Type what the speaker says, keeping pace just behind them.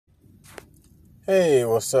Hey,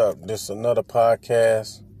 what's up? This is another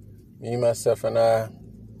podcast. Me, myself, and I,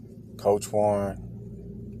 Coach Warren,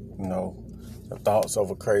 the thoughts of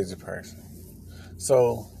a crazy person.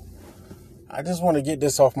 So, I just want to get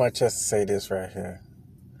this off my chest to say this right here.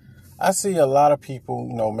 I see a lot of people,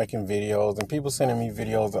 making videos and people sending me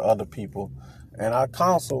videos of other people. And I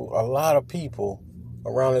counsel a lot of people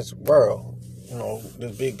around this world,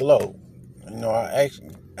 this big globe. I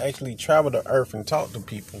actually travel the earth and talk to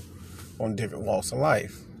people on different walks of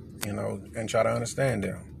life, and try to understand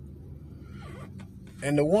them.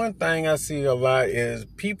 And the one thing I see a lot is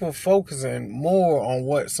people focusing more on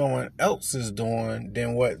what someone else is doing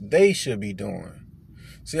than what they should be doing.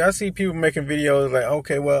 See, I see people making videos like,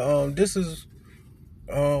 okay, well, this is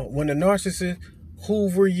when the narcissist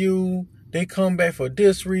hoover you, they come back for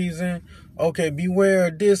this reason. Okay, beware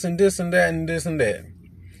of this and this and that and this and that.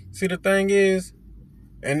 See, the thing is,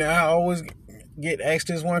 and I always get asked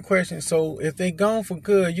this one question. So if they gone for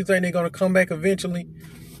good, you think they're going to come back eventually?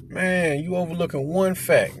 Man, you overlooking one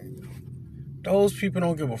fact. Those people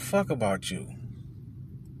don't give a fuck about you.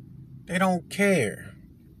 They don't care.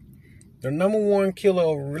 The number one killer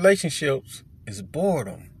of relationships is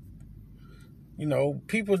boredom.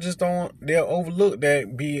 People just they'll overlook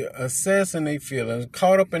that, be assessing their feelings,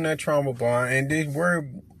 caught up in that trauma bond, and they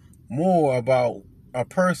worry more about a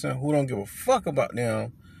person who don't give a fuck about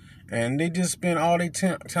them, and they just spend all their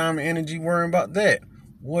time and energy worrying about that.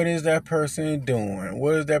 What is that person doing?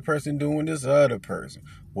 What is that person doing with this other person?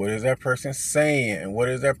 What is that person saying? What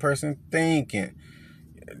is that person thinking?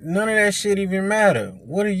 None of that shit even matter.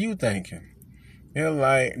 What are you thinking? Then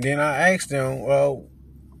I asked them, well,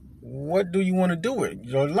 what do you want to do with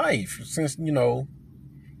your life since,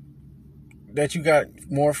 that you got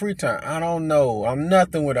more free time? I don't know. I'm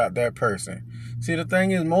nothing without that person. See, the thing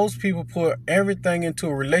is, most people put everything into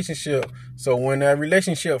a relationship, so when that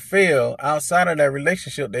relationship fails, outside of that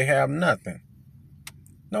relationship, they have nothing.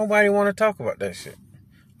 Nobody want to talk about that shit.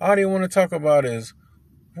 All they want to talk about is,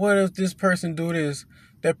 what if this person do this?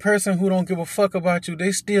 That person who don't give a fuck about you,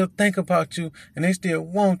 they still think about you, and they still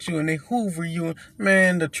want you, and they hoover you.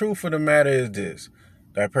 Man, the truth of the matter is this.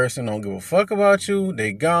 That person don't give a fuck about you.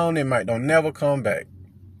 They gone. Don't never come back.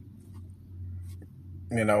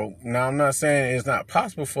 Now I'm not saying it's not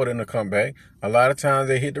possible for them to come back. A lot of times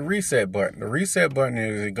they hit the reset button. The reset button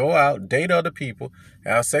is they go out, date other people,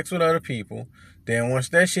 have sex with other people. Then once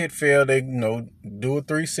that shit fails, they, do a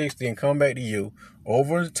 360 and come back to you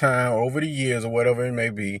over the time, over the years or whatever it may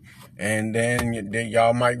be. And then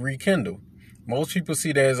y'all might rekindle. Most people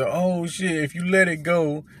see that as oh shit, if you let it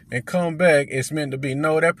go and come back, it's meant to be.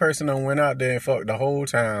 No, that person done went out there and fucked the whole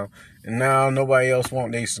time. And now nobody else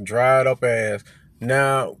want they dried up ass.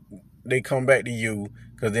 Now they come back to you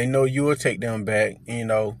because they know you will take them back,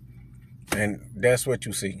 and that's what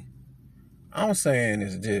you see. I'm saying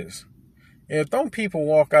is this. If them people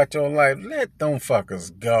walk out your life, let them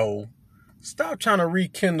fuckers go. Stop trying to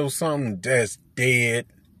rekindle something that's dead.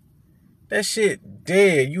 That shit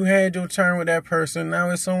dead. You had your turn with that person.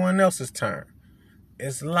 Now it's someone else's turn.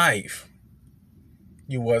 It's life.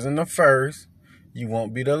 You wasn't the first. You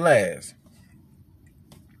won't be the last.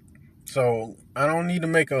 So I don't need to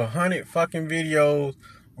make 100 fucking videos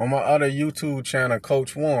on my other YouTube channel,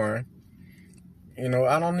 Coach Warren.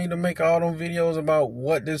 I don't need to make all them videos about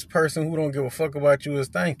what this person who don't give a fuck about you is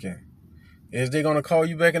thinking. Is they gonna call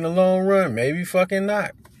you back in the long run? Maybe fucking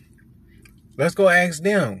not. Let's go ask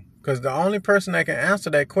them. Because the only person that can answer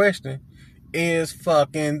that question is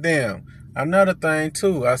fucking them. Another thing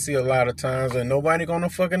too, I see a lot of times and nobody gonna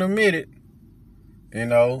fucking admit it.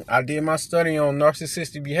 I did my study on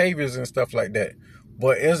narcissistic behaviors and stuff like that.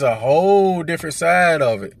 But it's a whole different side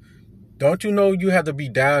of it. Don't you know you have to be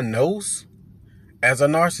diagnosed as a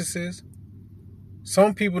narcissist?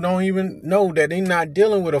 Some people don't even know that they're not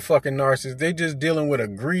dealing with a fucking narcissist. They just dealing with a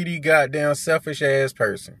greedy, goddamn, selfish ass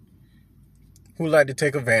person who like to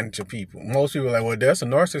take advantage of people. Most people are like, well, that's a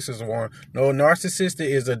narcissist one. No, narcissistic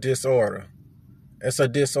is a disorder. It's a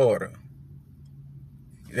disorder.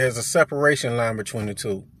 There's a separation line between the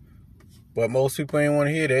two. But most people ain't want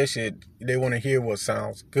to hear that shit. They want to hear what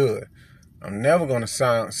sounds good. I'm never going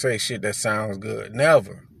to say shit that sounds good.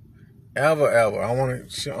 Never. Ever. I'm going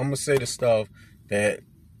to say the stuff that,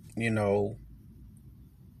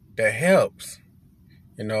 that helps.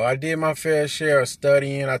 I did my fair share of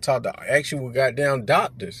studying. I talked to actual goddamn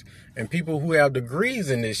doctors and people who have degrees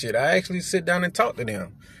in this shit. I actually sit down and talk to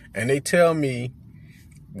them. And they tell me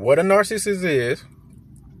what a narcissist is,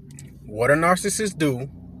 what a narcissist do,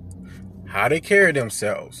 how they carry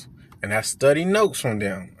themselves. And I study notes from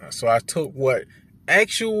them. So I took what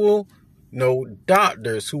actual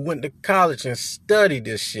doctors who went to college and studied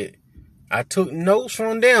this shit. I took notes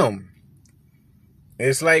from them.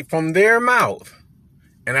 It's like from their mouth.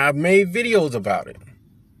 And I've made videos about it.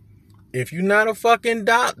 If you're not a fucking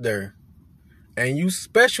doctor and you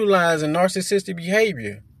specialize in narcissistic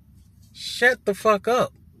behavior, shut the fuck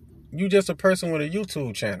up. You just a person with a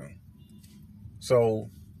YouTube channel. So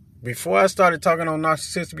before I started talking on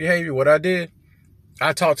narcissistic behavior, what I did,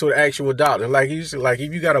 I talked to an actual doctor. Like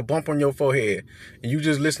if you got a bump on your forehead and you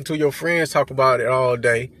just listen to your friends talk about it all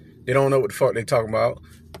day, they don't know what the fuck they talking about.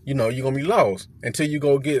 You're gonna be lost until you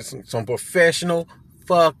go get some professional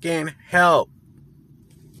fucking help.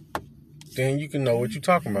 Then you can know what you're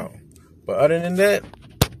talking about. But other than that,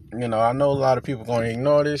 I know a lot of people gonna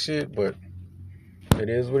ignore this shit, but it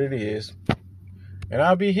is what it is. And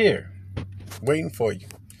I'll be here waiting for you.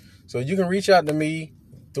 So you can reach out to me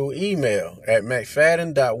through email at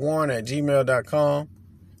mcfadden.warren@gmail.com,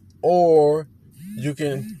 or you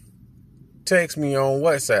can text me on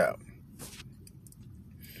WhatsApp.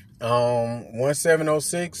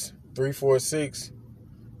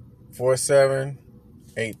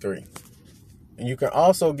 1706-346-4783. And you can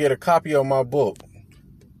also get a copy of my book,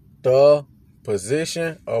 The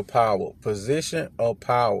Position of Power. Position of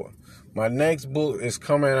Power. My next book is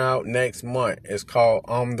coming out next month. It's called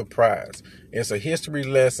I'm the Prize. It's a history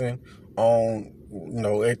lesson on,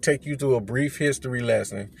 it take you through a brief history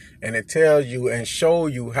lesson, and it tells you and show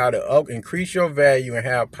you how to increase your value and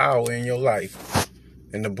have power in your life.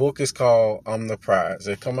 And the book is called I'm the Prize.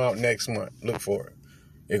 It'll come out next month. Look for it.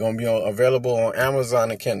 It's going to be available on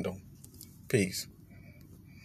Amazon and Kindle. Peace.